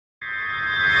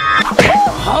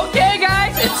Okay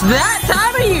guys, it's that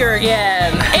time of year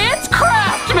again. It's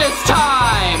Craftmas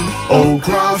time! Oh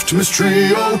Craftmas tree,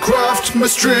 oh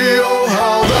Craftmas tree, oh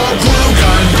how the glue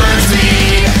gun burns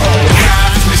me. Oh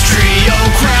Craftmas tree, oh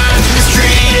Craftmas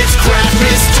tree, it's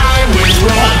Craftmas time with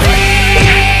Robby.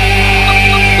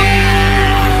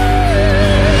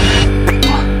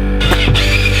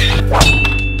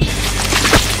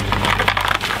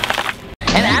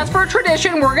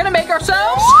 Tradition, we're gonna make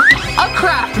ourselves a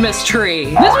Craftmas tree.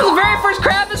 This was the very first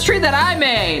Craftmas tree that I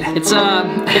made. It's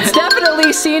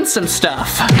definitely seen some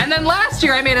stuff. And then last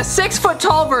year I made a 6-foot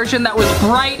tall version that was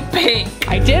bright pink.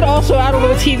 I did also add a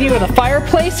little TV with a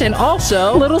fireplace and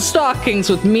also little stockings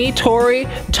with me, Tori,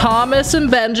 Thomas, and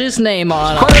Benji's name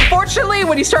on them. But unfortunately,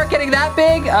 when you start getting that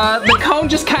big, the cone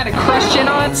just kind of crushed in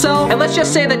on itself. And let's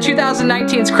just say that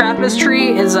 2019's Craftmas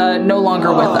tree is no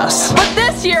longer with us. But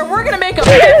this year, we're gonna make a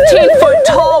 15-foot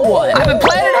tall one. I've been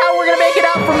planning how we're gonna make it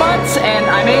out for months, and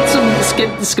I made some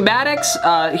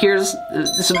schematics. Here's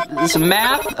some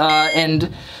math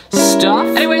and stuff.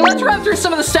 Anyway, let's run through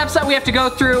some of the steps that we have to go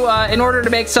through in order to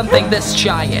make something this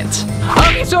giant.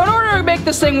 Okay, so in order to make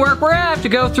this thing work, we're gonna have to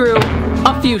go through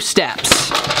a few steps.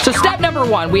 So step number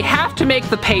 1, we have to make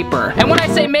the paper. And when I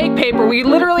say make paper, we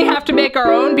literally have to make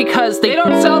our own because they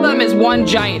don't sell them as one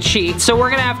giant sheet. So we're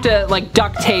gonna have to like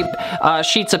duct tape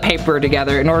sheets of paper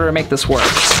together in order to make this work.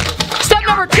 Step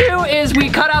number 2 is we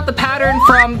cut out the pattern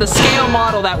from the scale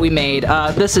model that we made.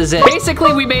 This is it.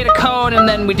 Basically, we made a cone and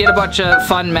then we did a bunch of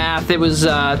fun math. It was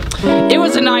a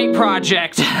night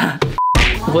project.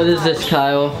 What is this,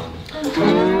 Kyle?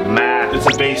 Matt, it's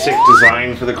a basic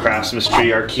design for the Craftmas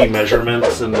tree, our key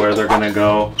measurements and where they're gonna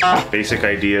go. Basic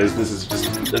ideas. This is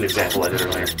just an example I did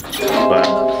earlier. But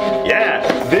yeah,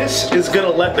 this is gonna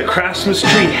let the Craftmas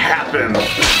tree happen.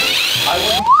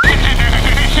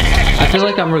 I feel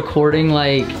like I'm recording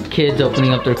like kids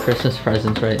opening up their Christmas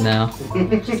presents right now.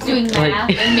 Just doing math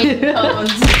and making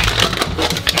cones.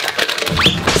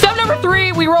 Step number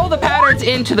 3, we roll the patterns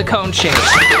into the cone shape.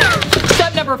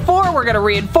 Step number 4, we're gonna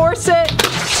reinforce it.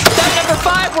 Step number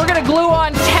 5, we're gonna glue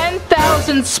on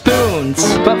 10,000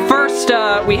 spoons. But first,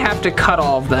 we have to cut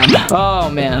all of them. Oh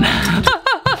man.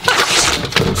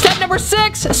 Step number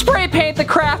 6, spray paint the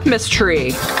Craftmas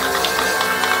tree.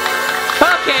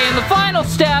 Okay, and the final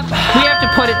step, we have to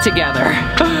put it together.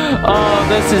 Oh,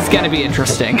 this is gonna be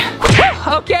interesting.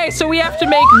 Okay, so we have to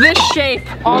make this shape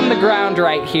on the ground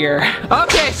right here.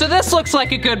 Okay, so this looks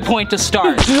like a good point to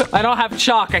start. I don't have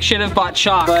chalk, I should have bought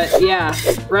chalk. But yeah,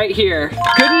 right here.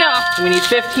 Good enough. We need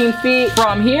 15 feet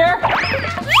from here.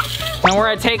 And we're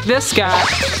gonna take this guy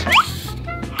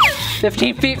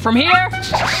 15 feet from here.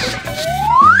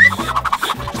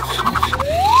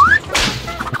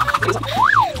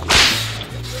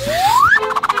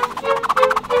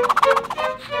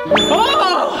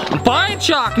 Oh! Buy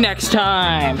chalk next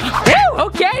time. Woo!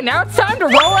 Okay, now it's time to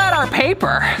roll out our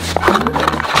paper.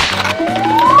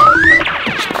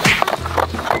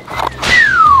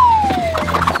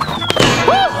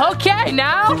 Woo! Okay,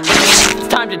 now it's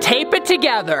time to tape it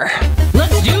together.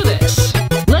 Let's do this.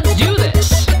 Let's do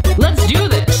this. Let's do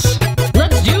this.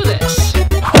 Let's do this.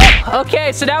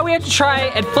 Okay, so now we have to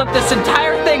try and flip this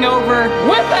entire thing over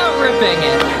without ripping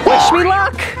it. Wish me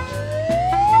luck.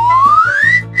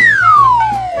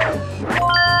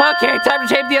 Okay, time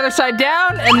to tape the other side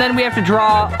down, and then we have to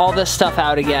draw all this stuff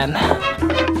out again.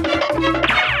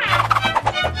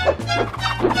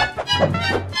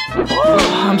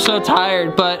 I'm so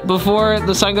tired, but before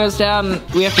the sun goes down,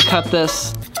 we have to cut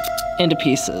this into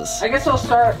pieces. I guess I'll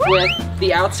start with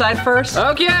the outside first.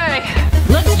 Okay,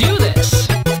 let's do this.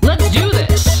 Let's do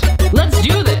this. Let's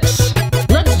do this.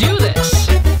 Let's do this.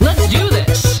 Let's do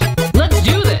this. Let's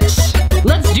do this.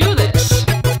 Let's do this.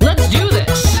 Let's do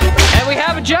this. And we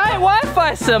have a giant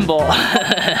Wi-Fi symbol.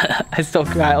 I stole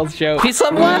Kyle's joke. Peace,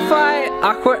 love, Wi-Fi.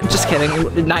 Awkward. Just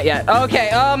kidding. Not yet. Okay.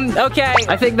 Okay.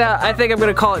 I think I'm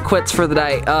gonna call it quits for the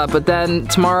night. But then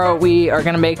tomorrow we are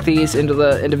gonna make these into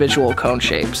the individual cone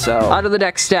shape. So on to the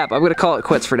next step. I'm gonna call it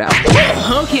quits for now.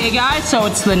 Okay, guys. So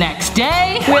it's the next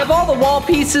day. We have all the wall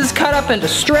pieces cut up into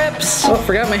strips. Oh,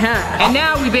 forgot my hat. And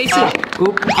now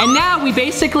we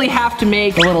basically have to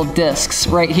make little discs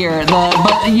right here.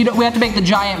 We have to make the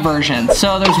giant version.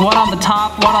 So there's one on the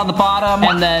top, one on the bottom,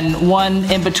 and then one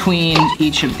in between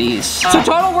each of these. So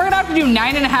total, we're gonna have to do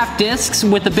 9.5 discs,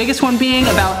 with the biggest one being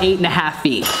about 8.5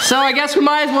 feet. So I guess we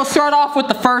might as well start off with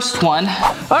the first one.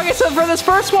 Okay, so for this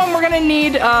first one, we're gonna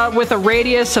need with a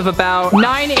radius of about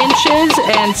 9 inches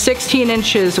and 16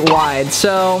 inches wide.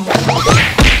 So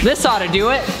this ought to do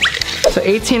it. So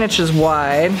 18 inches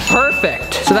wide.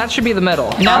 Perfect. So that should be the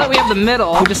middle. Now that we have the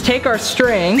middle, we just take our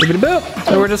string, boop.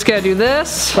 So we're just gonna do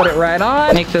this, put it right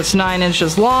on, make this 9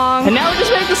 inches long, and now we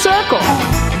just make the circle.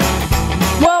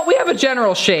 Well, we have a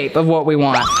general shape of what we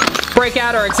want. Break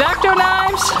out our X-Acto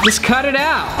knives, just cut it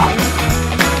out.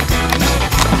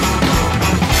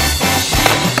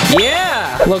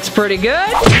 Yeah, looks pretty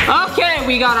good. Okay,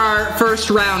 we got our first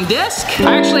round disc.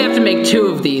 I actually have to make 2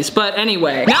 of these, but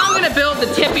anyway. Now I'm gonna build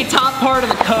the tippy top part of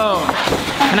the cone.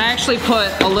 And I actually put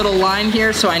a little line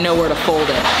here so I know where to fold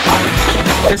it.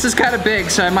 This is kind of big,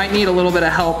 so I might need a little bit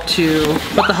of help to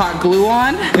put the hot glue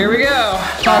on. Here we go.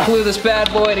 Hot glue this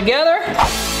bad boy together.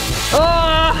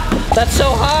 That's so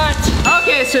hot.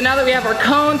 Okay, so now that we have our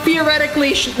cone,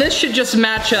 theoretically, this should just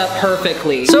match up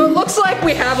perfectly. So it looks like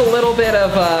we have a little bit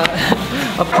of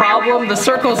a problem. The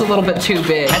circle's a little bit too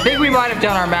big. I think we might have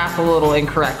done our math a little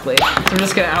incorrectly. So I'm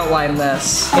just gonna outline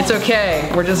this. It's okay,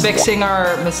 we're just fixing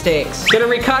our mistakes. Gonna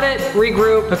recut it,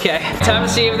 regroup. Okay, time to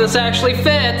see if this actually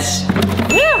fits.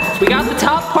 Yeah, we got the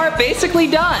top part basically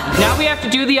done. Now we have to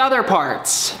do the other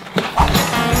parts.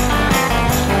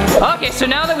 Okay, so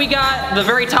now that we got the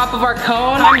very top of our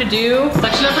cone, time to do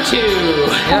section number 2.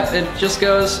 Yep, it just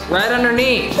goes right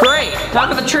underneath. Great, time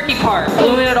for the tricky part,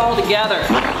 gluing it all together.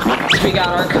 So we got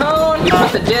our cone, we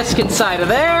put the disc inside of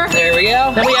there. There we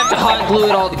go. Then we have to hot glue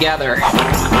it all together.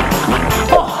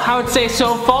 Oh, I would say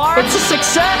so far, it's a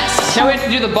success. Now we have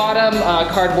to do the bottom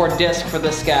cardboard disc for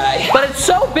this guy. But it's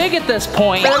so big at this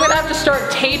point that I'm gonna have to start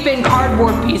taping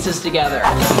cardboard pieces together.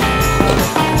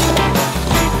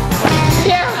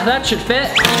 Yeah, that should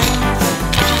fit.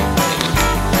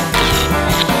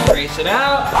 Trace it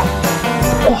out.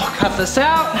 Oh, cut this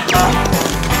out.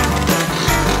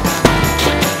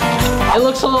 It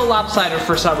looks a little lopsided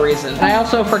for some reason. I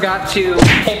also forgot to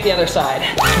tape the other side.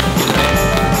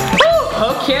 Woo,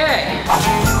 okay.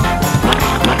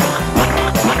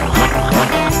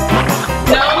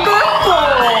 Number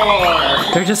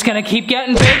 4. They're just gonna keep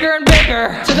getting bigger and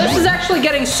bigger. So this is actually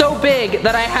getting so big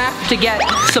that I have to get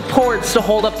supports to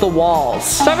hold up the walls.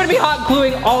 So I'm gonna be hot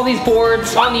gluing all these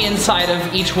boards on the inside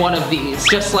of each one of these,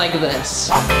 just like this.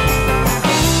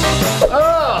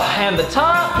 Oh, and the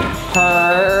top,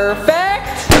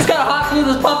 perfect. Just gotta hot glue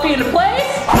this puppy into place.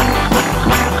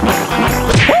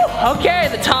 Woo, okay,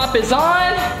 the top is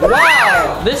on.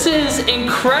 Wow, this is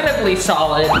incredibly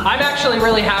solid. I'm actually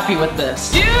really happy with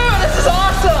this. Dude, this is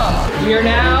awesome. We are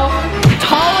now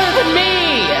taller than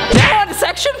me. Now on to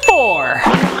section 4.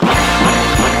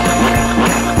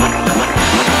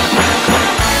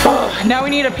 Now we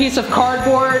need a piece of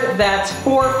cardboard that's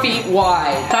 4 feet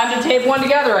wide. Time to tape one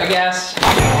together, I guess.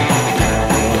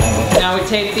 Now we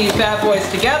tape these bad boys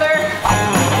together.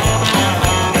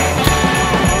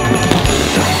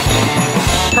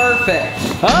 Perfect.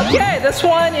 Okay, this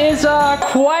one is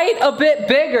quite a bit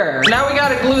bigger. Now we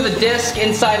gotta glue the disc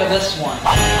inside of this one.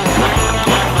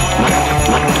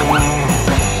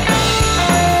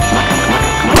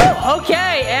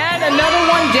 Okay, and another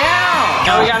one down.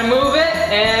 Now we gotta move it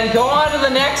and go on to the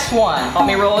next one. Let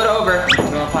me roll it over. Go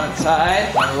up on its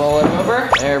side, roll it over.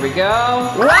 There we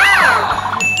go.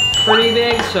 Wow! Pretty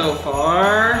big so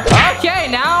far. Okay,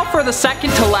 now for the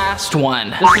second to last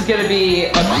one. This is gonna be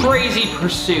a crazy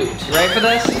pursuit. You ready for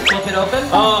this? Flip it open.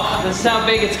 Oh, this is how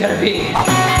big it's gonna be.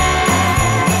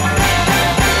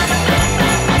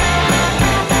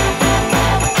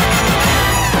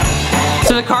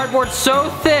 So the cardboard's so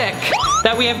thick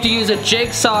that we have to use a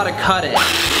jigsaw to cut it.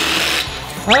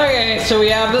 Okay, so we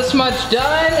have this much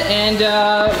done, and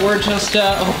we're just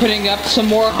opening up some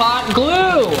more hot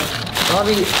glue.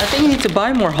 Robby, I think you need to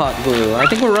buy more hot glue. I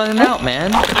think we're running out,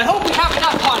 man. I hope we have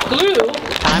enough hot glue.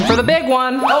 Time for the big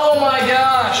one. Oh my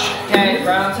gosh. Okay,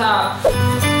 right on top.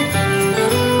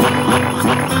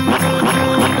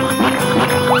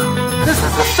 This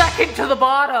is the second to the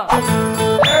bottom.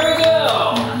 There we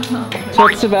go. So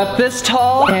it's about this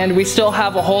tall, and we still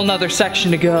have a whole nother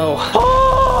section to go.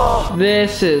 Oh,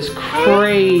 this is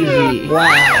crazy.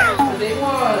 Wow. Big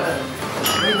one.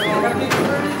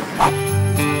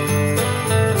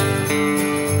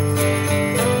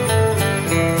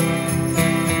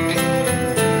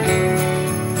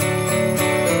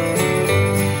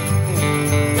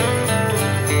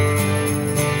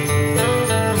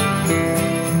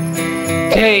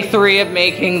 Day 3 of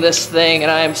making this thing,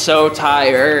 and I am so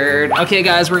tired. Okay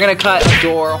guys, we're gonna cut a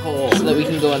door hole so that we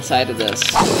can go inside of this.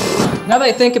 Now that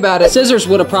I think about it, scissors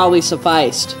would have probably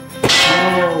sufficed.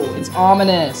 Oh, it's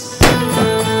ominous.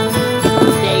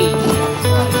 Hey.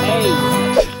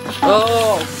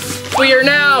 Oh, We are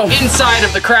now inside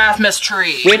of the Craftmas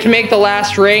tree. We have to make the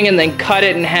last ring and then cut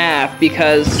it in half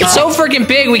because it's so freaking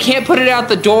big we can't put it out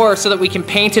the door so that we can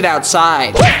paint it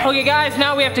outside. Okay guys,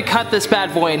 now we have to cut this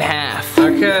bad boy in half.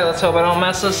 Okay, let's hope I don't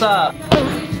mess this up.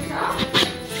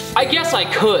 I guess I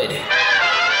could.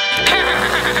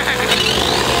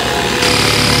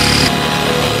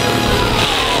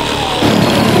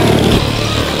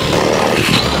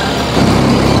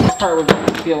 This part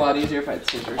would be a lot easier if I had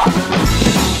scissors.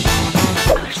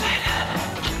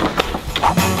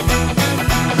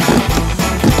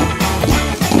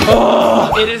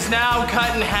 Oh, it is now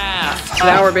cut in half.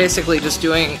 Now we're basically just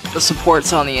doing the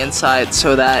supports on the inside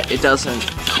so that it doesn't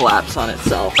collapse on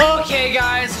itself. Okay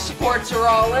guys, the supports are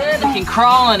all in. We can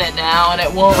crawl in it now and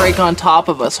it won't rake on top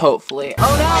of us, hopefully.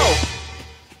 Oh no!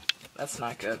 That's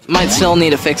not good. Might still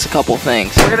need to fix a couple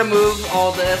things. We're gonna move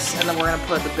all this and then we're gonna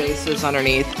put the bases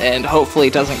underneath and hopefully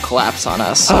it doesn't collapse on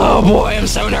us. Oh boy, I'm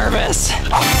so nervous.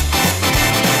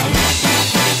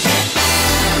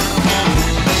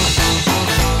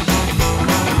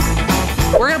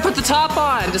 We're gonna put the top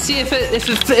on to see if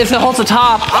it holds the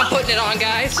top. I'm putting it on,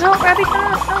 guys. No, Robby, no,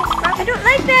 I don't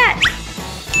like that.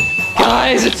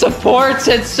 Guys, it supports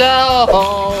itself.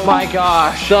 Oh my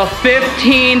gosh. The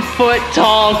 15-foot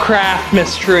tall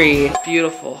Craftmas tree.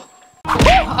 Beautiful.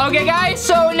 Okay guys,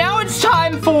 so now it's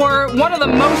time for one of the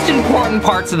most important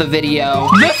parts of the video.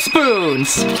 The spoons.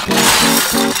 So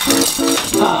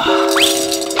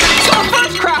the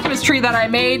first Craftmas tree that I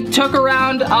made took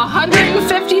around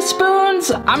 150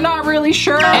 spoons. I'm not really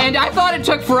sure. And I thought it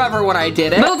took forever when I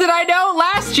did it. Little did I know,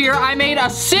 last year I made a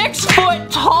 6-foot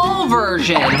tall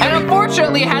version. And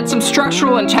unfortunately it had some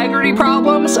structural integrity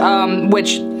problems,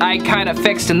 which I kind of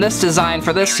fixed in this design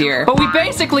for this year. But we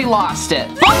basically lost it.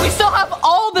 But we still have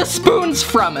all the spoons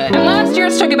from it. And last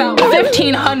year's took about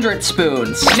 1,500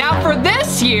 spoons. Now for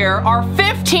this year, our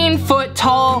 15-foot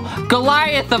tall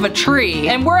Goliath of a tree,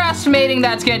 and we're estimating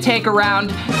that's gonna take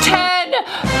around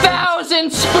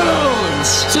 10,000 spoons.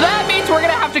 So that means we're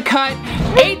gonna have to cut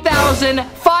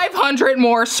 8,500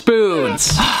 more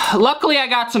spoons. Luckily, I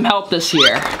got some help this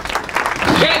year.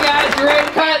 Okay guys, you ready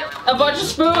to cut a bunch of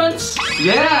spoons?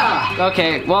 Yeah!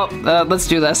 Okay, well, let's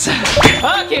do this.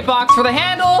 Okay, box for the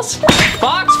handles,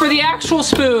 box for the actual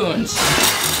spoons.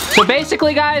 So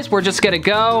basically guys, we're just gonna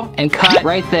go and cut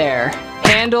right there.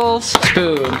 Handles,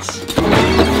 spoons.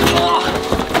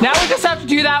 Ugh. Now we just have to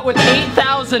do that with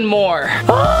 8,000 more.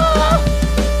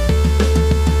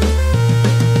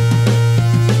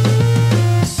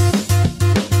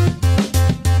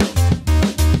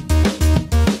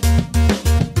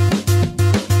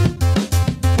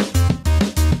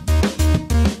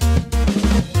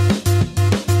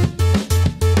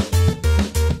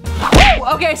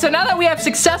 Okay, so now that we have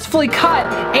successfully cut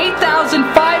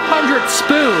 8,500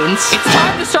 spoons, it's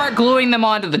time to start gluing them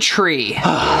onto the tree.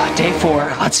 Day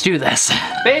 4, let's do this.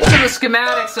 Based on the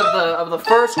schematics of the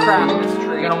first Craftmas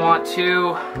tree, you're gonna want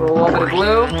to put a little bit of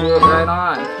glue it right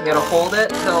on. You gotta hold it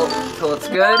till it's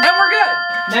good, and we're good.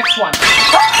 Next one.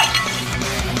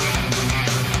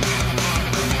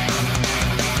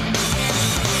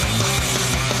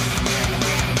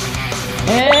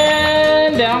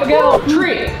 And down we go.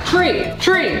 Tree, tree,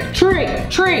 tree, tree,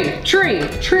 tree, tree,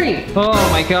 tree. Oh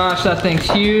my gosh, that thing's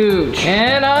huge.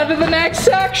 And on to the next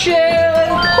section.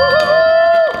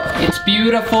 It's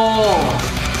beautiful.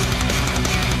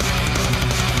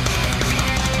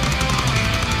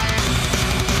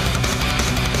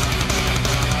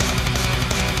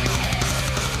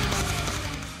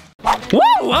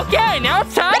 Woo, okay, now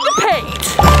it's time to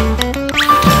paint.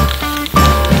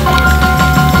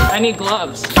 I need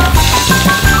gloves.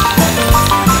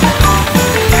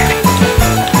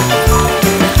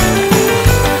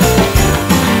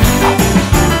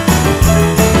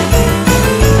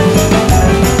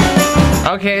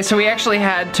 Okay, so we actually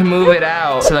had to move it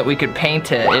out so that we could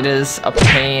paint it. It is a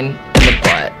pain in the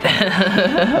butt.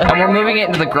 And we're moving it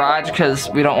into the garage because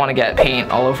we don't want to get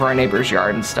paint all over our neighbor's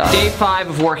yard and stuff. Day 5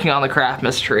 of working on the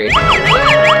Craftmas tree.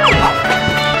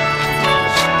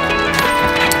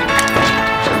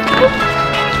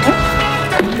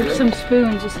 There's some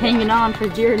spoons just hanging on for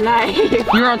dear life.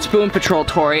 You're on spoon patrol,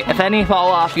 Tori. If any fall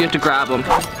off, you have to grab them.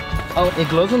 Oh, it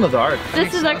glows in the dark.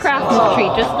 This is a Craftmas tree,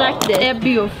 just like this. They're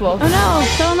beautiful. Oh no,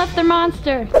 someone left their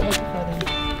monster.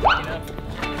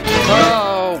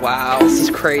 Oh, wow, this is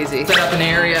crazy. Set up an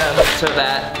area so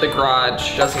that the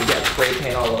garage doesn't get spray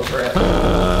paint all over it.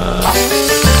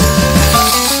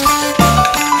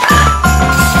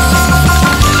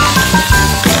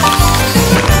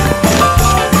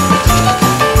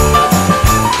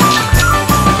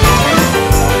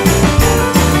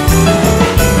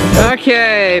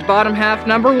 Okay, bottom half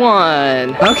number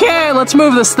 1. Okay, let's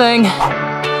move this thing.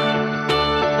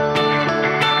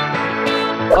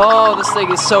 Oh, this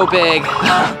thing is so big.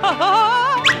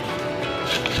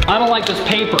 I don't like this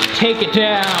paper. Take it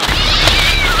down.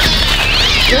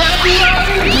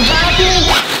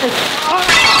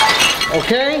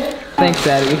 Okay? Thanks,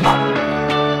 Daddy.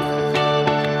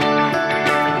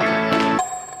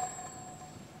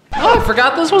 Oh, I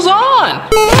forgot this was on.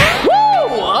 Woo!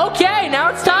 Okay, now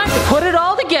it's time to put it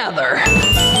all together.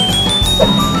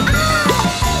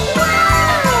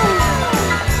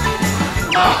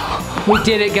 We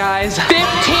did it, guys.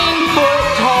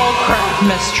 15-foot tall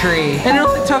Craftmas tree. And it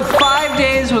only took 5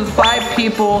 days with 5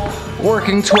 people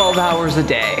working 12 hours a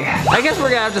day. I guess we're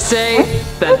gonna have to say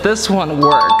that this one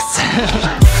works.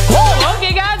 Whoa,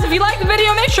 okay guys, if you liked the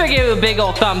video, make sure to give it a big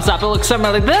old thumbs up. It looks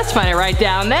something like this, find it right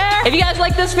down there. If you guys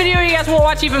like this video, you guys want to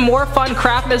watch even more fun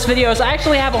Craftmas videos, I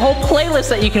actually have a whole playlist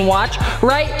that you can watch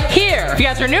right here. If you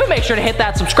guys are new, make sure to hit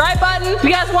that subscribe button. If you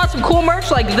guys want some cool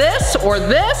merch like this or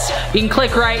this, you can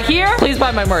click right here. Please buy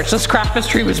my merch. This Craftmas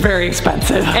tree was very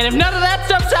expensive. And if none of that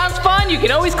stuff sounds fun, you can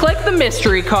always click the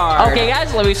mystery card. Okay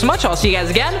guys, love you so much. I'll see you guys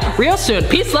again real soon.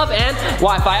 Peace, love, and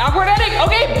Wi-Fi awkward ending.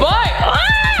 Okay, bye.